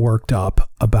really worked up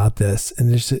about this,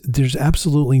 and there's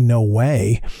absolutely no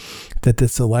way that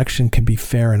this election can be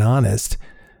fair and honest,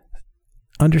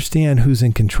 understand who's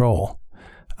in control.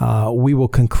 We will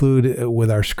conclude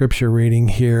with our scripture reading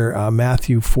here,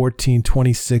 Matthew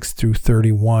 14:26 through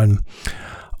 31.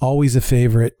 Always a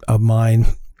favorite of mine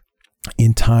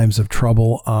in times of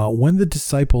trouble. When the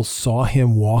disciples saw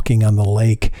him walking on the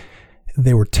lake,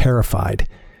 they were terrified.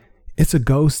 It's a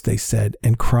ghost, they said,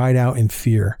 and cried out in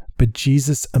fear. But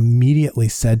Jesus immediately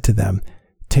said to them,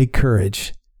 take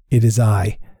courage, it is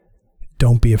I.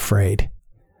 Don't be afraid.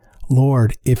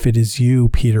 Lord, if it is you,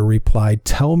 Peter replied,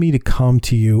 tell me to come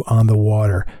to you on the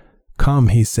water. Come,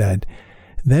 he said.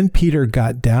 Then Peter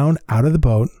got down out of the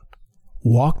boat,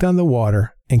 walked on the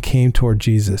water, and came toward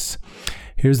Jesus.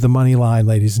 Here's the money line,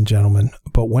 ladies and gentlemen.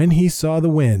 But when he saw the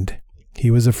wind,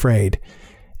 he was afraid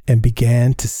and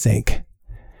began to sink.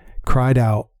 Cried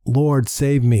out, Lord,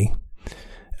 save me.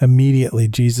 Immediately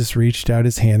Jesus reached out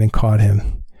his hand and caught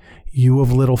him. You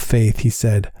of little faith, he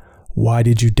said, why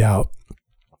did you doubt?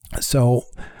 So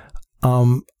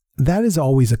that is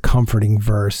always a comforting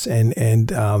verse. And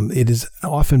it has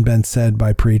often been said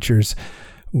by preachers,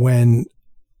 when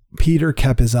Peter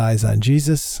kept his eyes on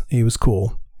Jesus, he was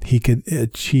cool. He could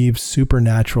achieve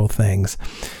supernatural things.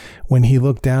 When he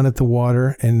looked down at the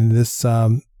water, and this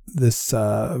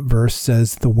verse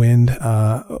says the wind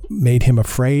made him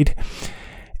afraid,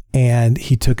 and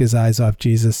he took his eyes off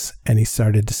Jesus and he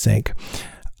started to sink.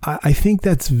 I think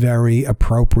that's very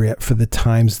appropriate for the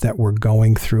times that we're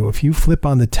going through. If you flip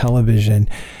on the television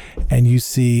and you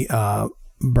see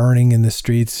burning in the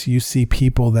streets, you see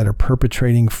people that are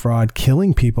perpetrating fraud,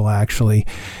 killing people actually,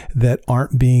 that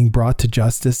aren't being brought to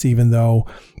justice, even though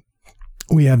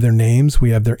we have their names, we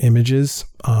have their images.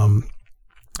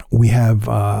 We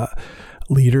have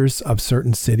leaders of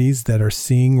certain cities that are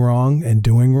seeing wrong and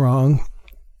doing wrong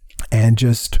and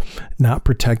just not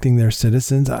protecting their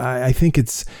citizens. I think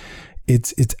it's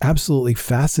absolutely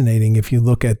fascinating if you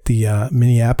look at the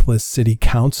Minneapolis City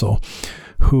Council,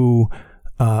 who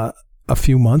a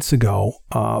few months ago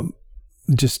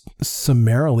just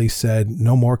summarily said,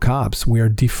 no more cops. We are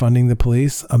defunding the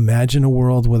police. Imagine a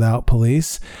world without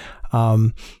police.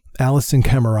 Allison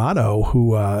Camerado,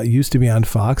 who used to be on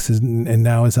Fox and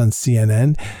now is on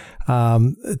CNN,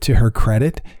 to her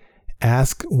credit,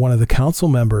 asked one of the council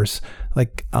members,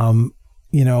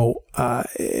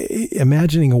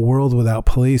 imagining a world without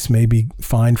police may be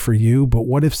fine for you, but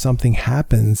what if something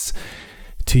happens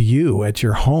to you at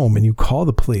your home and you call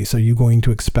the police? Are you going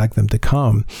to expect them to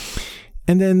come?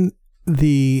 And then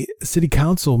the city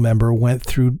council member went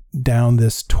down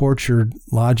this tortured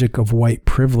logic of white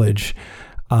privilege,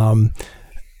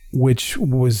 which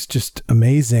was just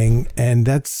amazing. And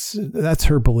that's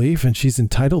her belief, and she's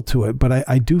entitled to it. But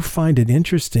I do find it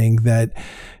interesting that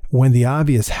when the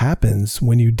obvious happens,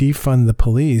 when you defund the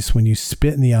police, when you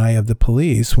spit in the eye of the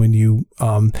police, when you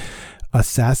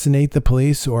assassinate the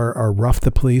police or rough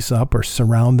the police up or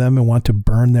surround them and want to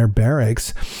burn their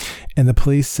barracks, and the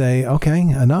police say, okay,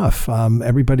 enough.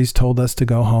 Everybody's told us to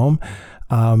go home.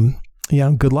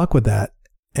 Good luck with that.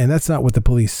 And that's not what the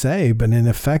police say, but in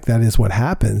effect, that is what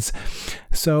happens.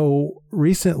 So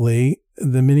recently,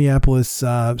 the Minneapolis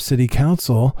City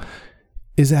Council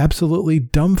is absolutely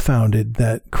dumbfounded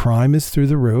that crime is through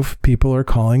the roof. People are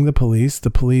calling the police. The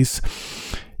police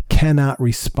cannot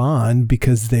respond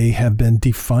because they have been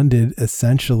defunded.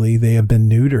 Essentially, they have been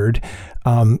neutered.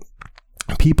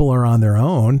 People are on their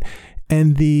own.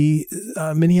 And the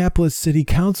Minneapolis City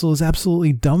Council is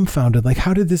absolutely dumbfounded. Like,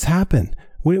 how did this happen?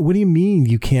 What do you mean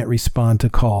you can't respond to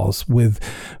calls with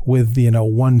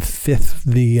 1/5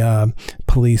 the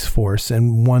police force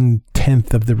and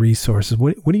 1/10 of the resources?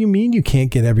 What do you mean you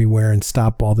can't get everywhere and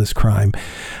stop all this crime?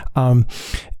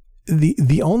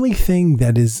 The only thing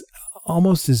that is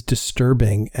almost as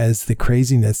disturbing as the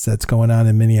craziness that's going on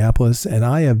in Minneapolis, and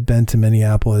I have been to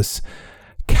Minneapolis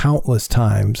countless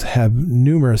times, have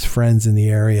numerous friends in the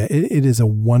area. It was a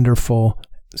wonderful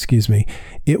city.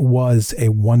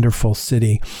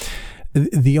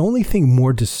 The only thing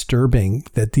more disturbing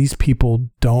that these people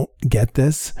don't get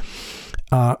this,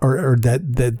 or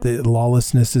that the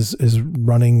lawlessness is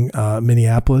running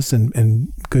Minneapolis,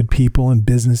 and good people and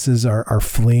businesses are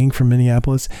fleeing from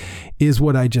Minneapolis, is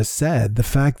what I just said. The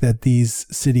fact that these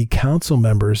city council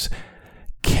members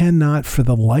cannot for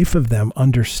the life of them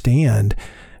understand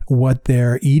what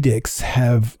their edicts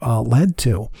have led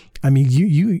to. I mean,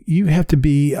 you have to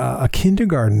be a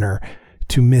kindergartner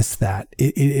to miss that.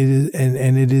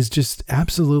 It is just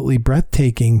absolutely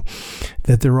breathtaking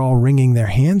that they're all wringing their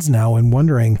hands now and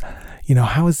wondering,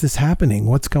 how is this happening?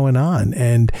 What's going on?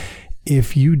 And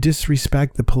if you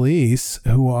disrespect the police,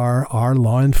 who are our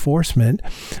law enforcement,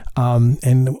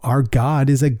 and our God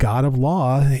is a God of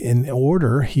law and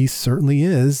order, he certainly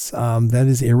is, that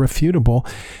is irrefutable,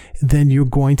 then you're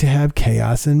going to have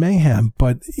chaos and mayhem.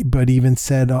 But even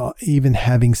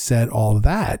having said all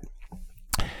that,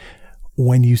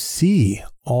 when you see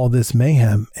all this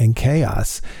mayhem and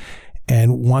chaos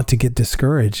and want to get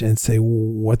discouraged and say,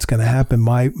 what's going to happen?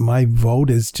 My vote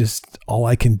is just all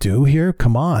I can do here.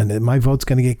 Come on. My vote's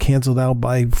going to get canceled out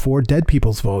by 4 dead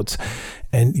people's votes.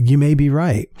 And you may be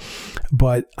right.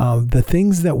 But the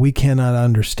things that we cannot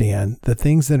understand, the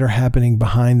things that are happening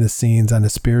behind the scenes on a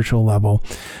spiritual level,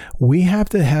 we have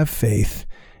to have faith.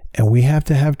 And we have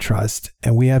to have trust,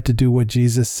 and we have to do what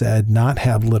Jesus said, not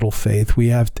have little faith.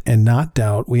 And not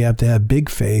doubt. We have to have big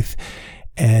faith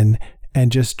and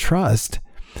just trust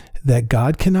that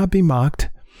God cannot be mocked.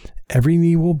 Every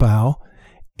knee will bow.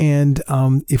 And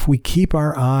if we keep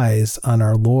our eyes on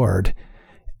our Lord,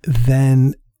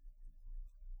 then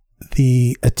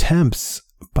the attempts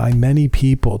by many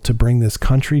people to bring this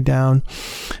country down,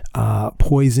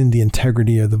 poison the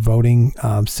integrity of the voting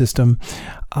system,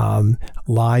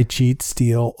 lie, cheat,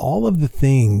 steal. All of the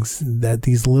things that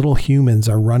these little humans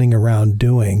are running around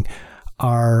doing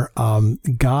are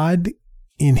God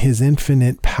in his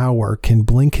infinite power can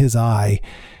blink his eye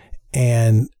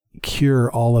and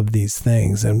cure all of these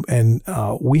things. And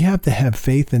we have to have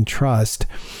faith and trust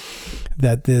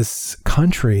that this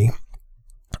country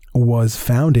was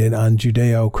founded on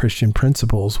Judeo-Christian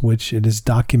principles, which it is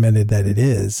documented that it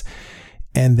is,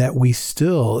 and that we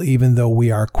still, even though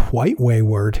we are quite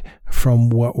wayward from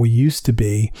what we used to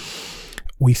be,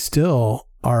 we still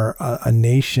are a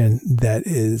nation that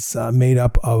is made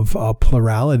up of a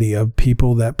plurality of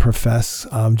people that profess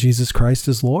Jesus Christ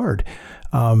as Lord.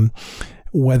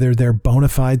 Whether they're bona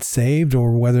fide saved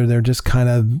or whether they're just kind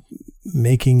of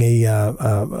making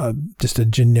just a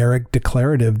generic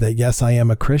declarative that, yes, I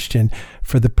am a Christian,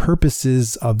 for the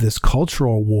purposes of this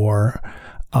cultural war.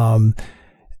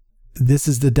 This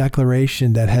is the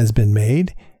declaration that has been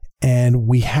made, and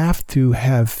we have to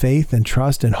have faith and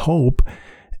trust and hope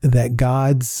that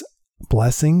God's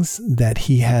blessings that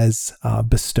he has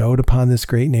bestowed upon this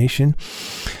great nation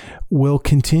will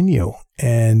continue.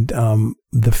 And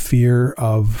the fear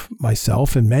of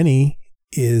myself and many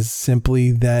is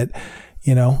simply that,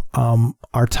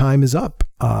 our time is up.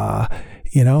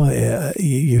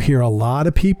 You hear a lot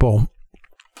of people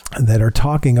that are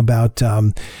talking about,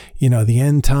 the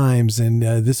end times, and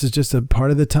this is just a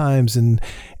part of the times, and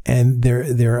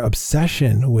their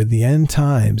obsession with the end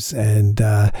times and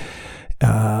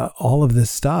all of this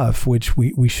stuff, which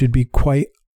we should be quite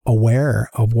aware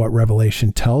of what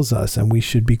Revelation tells us, and we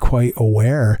should be quite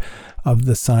aware of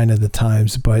the sign of the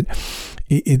times. But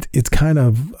it's kind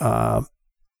of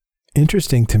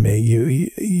interesting to me.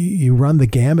 You run the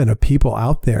gamut of people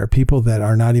out there, people that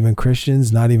are not even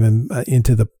Christians, not even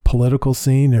into the political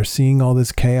scene. They're seeing all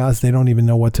this chaos. They don't even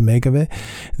know what to make of it.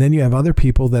 Then you have other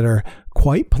people that are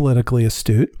quite politically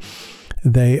astute.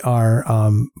 They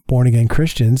are born again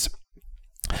Christians,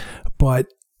 but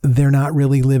they're not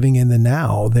really living in the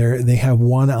now. They have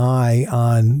one eye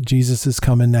on Jesus is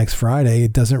coming next Friday.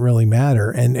 It doesn't really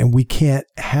matter. And we can't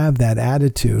have that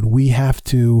attitude. We have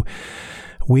to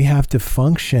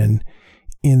function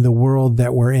in the world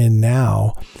that we're in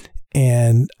now.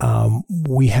 And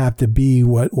we have to be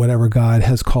whatever God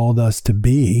has called us to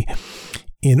be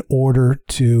in order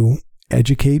to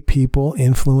educate people,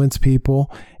 influence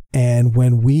people. And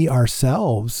when we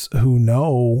ourselves, who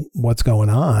know what's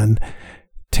going on,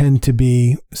 tend to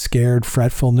be scared,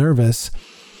 fretful, nervous,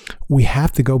 we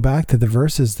have to go back to the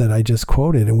verses that I just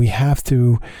quoted, and we have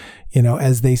to,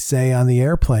 as they say on the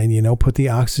airplane, put the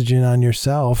oxygen on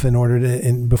yourself in order to,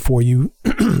 and before you,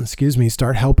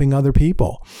 start helping other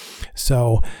people.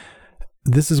 So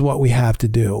this is what we have to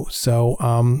do. So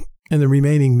in the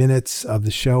remaining minutes of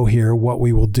the show here, what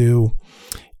we will do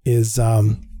is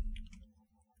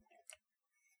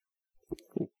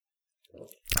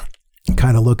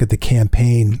kind of look at the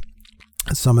campaign,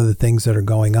 some of the things that are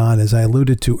going on. As I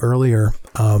alluded to earlier,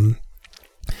 you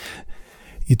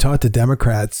talked to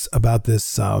Democrats about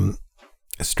this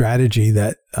strategy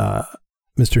that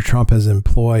Mr. Trump has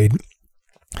employed,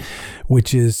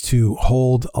 which is to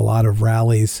hold a lot of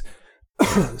rallies,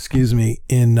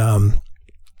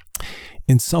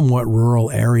 in somewhat rural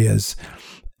areas.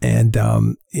 And,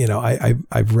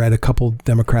 I've read a couple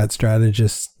Democrat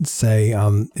strategists say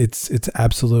it's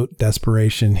absolute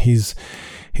desperation. He's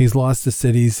lost the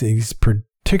cities. He's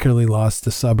particularly lost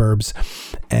the suburbs.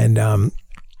 And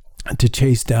to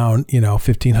chase down,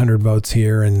 1,500 votes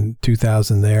here and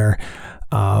 2,000 there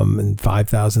and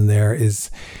 5,000 there is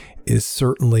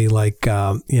certainly like,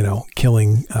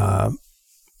 killing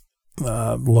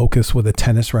locusts with a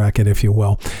tennis racket, if you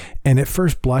will. And at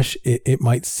first blush, it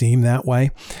might seem that way.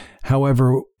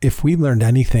 However, if we learned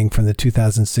anything from the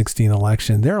 2016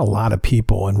 election, there are a lot of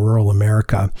people in rural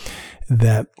America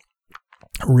that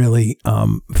really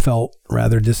felt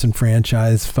rather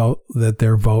disenfranchised, felt that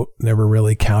their vote never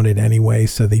really counted anyway,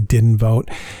 so they didn't vote.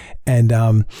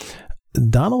 And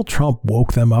Donald Trump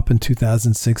woke them up in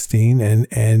 2016,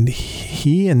 and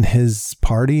he and his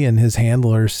party and his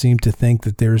handlers seem to think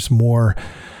that there's more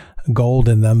gold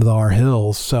in them than are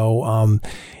hills. So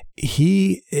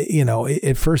he,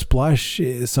 at first blush,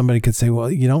 somebody could say,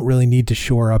 well, you don't really need to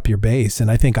shore up your base.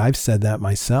 And I think I've said that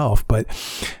myself. But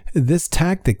this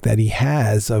tactic that he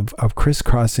has of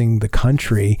crisscrossing the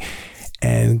country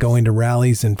and going to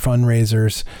rallies and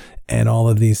fundraisers and all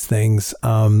of these things,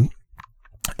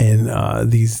 and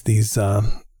these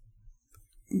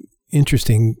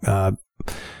interesting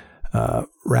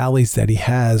rallies that he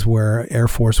has where Air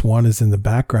Force One is in the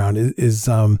background is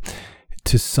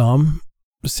to some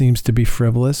seems to be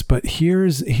frivolous, but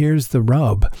here's the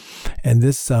rub. And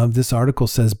this article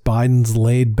says Biden's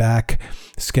laid back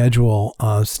schedule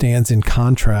stands in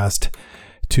contrast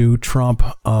to Trump,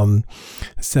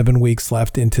 7 weeks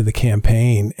left into the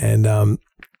campaign. And,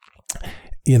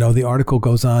 the article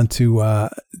goes on to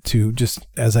just,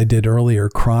 as I did earlier,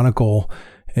 chronicle.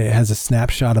 It has a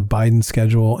snapshot of Biden's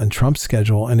schedule and Trump's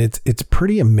schedule. And it's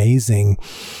pretty amazing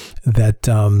that,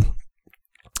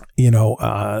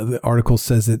 the article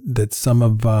says that some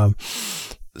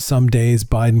days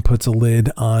Biden puts a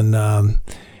lid on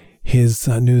his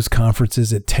news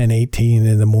conferences at 10:18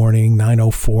 in the morning,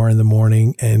 9:04 in the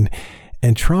morning, and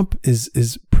Trump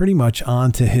is pretty much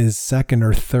on to his second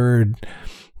or third,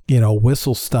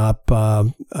 whistle stop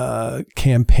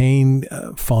campaign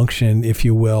function, if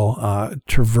you will,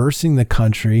 traversing the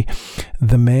country.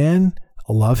 The man,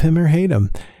 love him or hate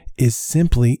him, is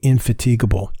simply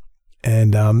infatigable.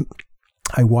 And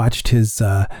I watched his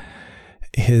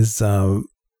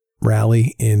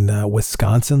rally in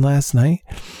Wisconsin last night,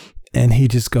 and he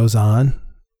just goes on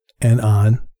and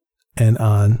on and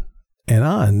on and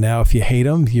on. Now, if you hate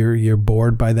him, you're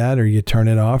bored by that, or you turn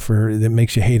it off, or that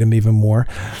makes you hate him even more.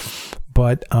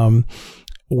 But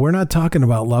we're not talking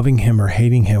about loving him or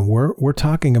hating him. We're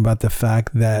talking about the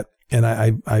fact that, and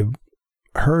I've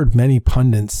heard many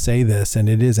pundits say this, and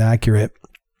it is accurate.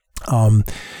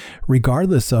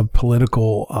 Regardless of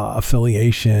political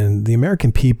affiliation, the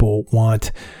American people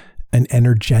want an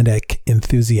energetic,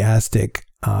 enthusiastic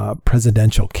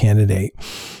presidential candidate.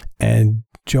 And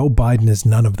Joe Biden is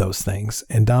none of those things.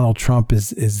 And Donald Trump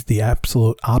is the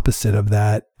absolute opposite of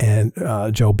that. And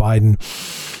Joe Biden.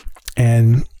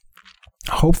 And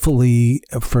hopefully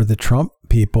for the Trump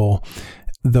people,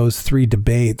 those three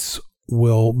debates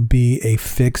will be a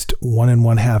fixed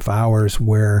 1.5 hours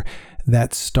where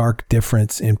that stark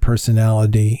difference in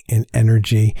personality, in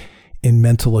energy, in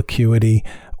mental acuity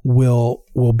will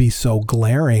be so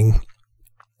glaring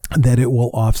that it will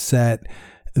offset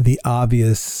the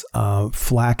obvious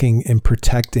flacking and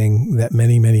protecting that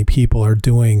many people are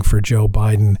doing for Joe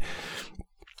Biden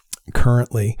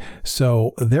currently.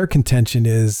 So their contention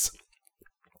is,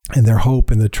 and their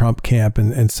hope in the Trump camp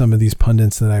and some of these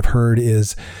pundits that I've heard,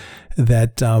 is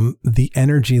that the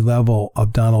energy level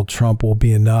of Donald Trump will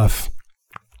be enough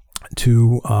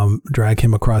to drag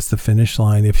him across the finish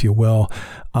line, if you will.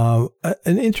 An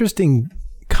interesting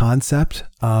concept.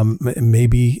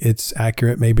 Maybe it's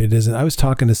accurate, maybe it isn't. I was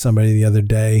talking to somebody the other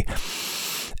day,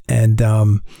 and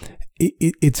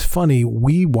it's funny.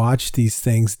 We watch these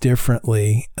things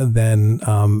differently than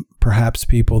perhaps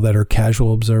people that are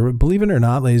casual observers. Believe it or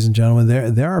not, ladies and gentlemen,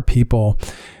 there are people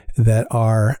that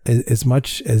are, as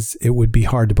much as it would be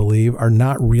hard to believe, are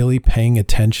not really paying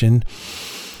attention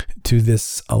to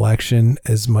this election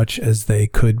as much as they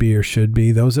could be or should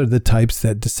be. Those are the types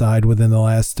that decide within the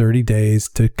last 30 days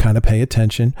to kind of pay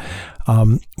attention.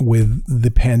 With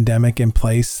the pandemic in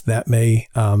place, that may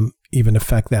even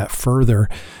affect that further.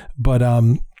 But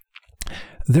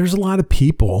there's a lot of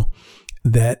people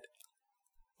that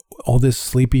all this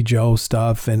Sleepy Joe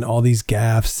stuff and all these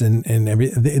gaffes and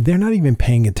everything, they're not even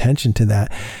paying attention to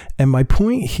that. And my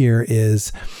point here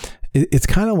is, it's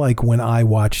kind of like when I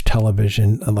watch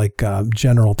television, like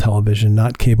general television,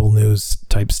 not cable news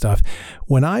type stuff.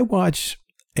 When I watch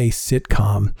a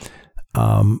sitcom,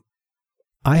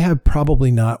 I have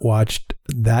probably not watched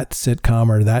that sitcom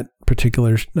or that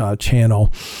particular channel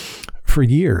for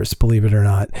years, believe it or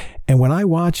not. And when I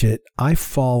watch it, I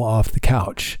fall off the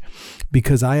couch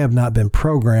because I have not been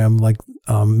programmed, like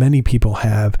many people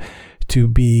have, to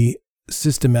be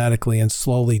systematically and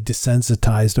slowly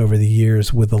desensitized over the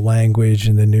years with the language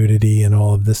and the nudity and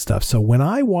all of this stuff. So when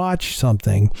I watch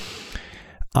something,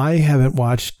 I haven't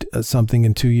watched something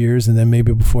in 2 years, and then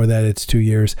maybe before that it's 2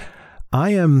 years, I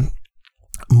am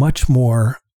much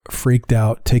more freaked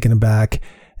out, taken aback,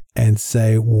 and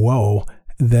say, whoa,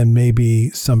 than maybe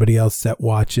somebody else that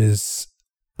watches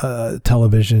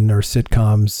television or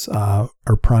sitcoms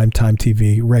or primetime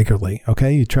TV regularly.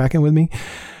 Okay, you tracking with me?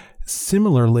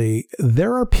 Similarly,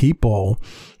 there are people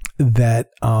that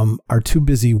are too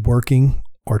busy working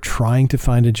or trying to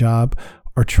find a job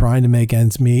or trying to make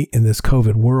ends meet in this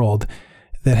COVID world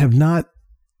that have not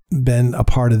been a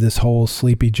part of this whole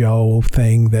Sleepy Joe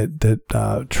thing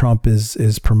that Trump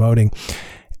is promoting.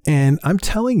 And I'm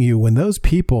telling you, when those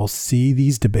people see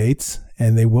these debates,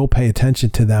 and they will pay attention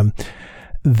to them,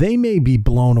 they may be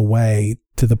blown away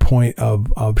to the point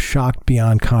of shocked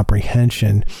beyond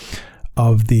comprehension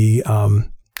of the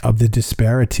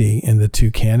disparity in the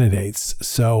two candidates.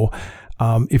 So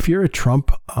if you're a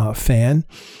Trump fan,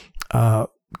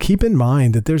 keep in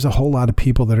mind that there's a whole lot of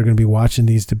people that are going to be watching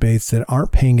these debates that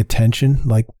aren't paying attention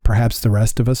like perhaps the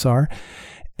rest of us are.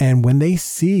 And when they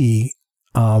see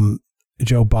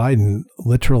Joe Biden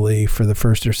literally for the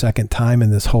first or second time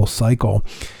in this whole cycle,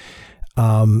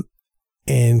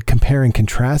 and compare and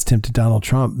contrast him to Donald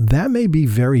Trump, that may be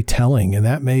very telling, and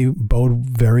that may bode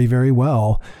very, very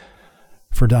well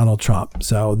for Donald Trump.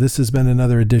 So this has been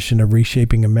another edition of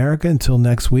Reshaping America. Until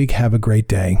next week, have a great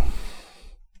day.